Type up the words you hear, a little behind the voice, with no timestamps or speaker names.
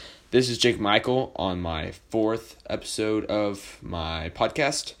This is Jake Michael on my 4th episode of my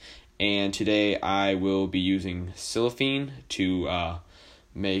podcast, and today I will be using cellophane to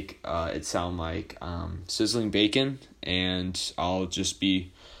make it sound like sizzling bacon, and I'll just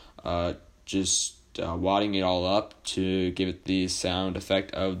be wadding it all up to give it the sound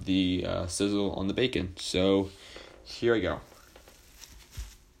effect of the sizzle on the bacon. So here I go.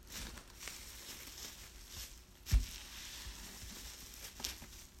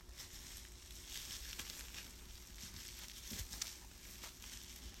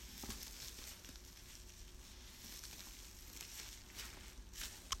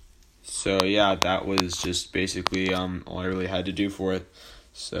 So yeah, that was just basically all I really had to do for it.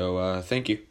 So thank you.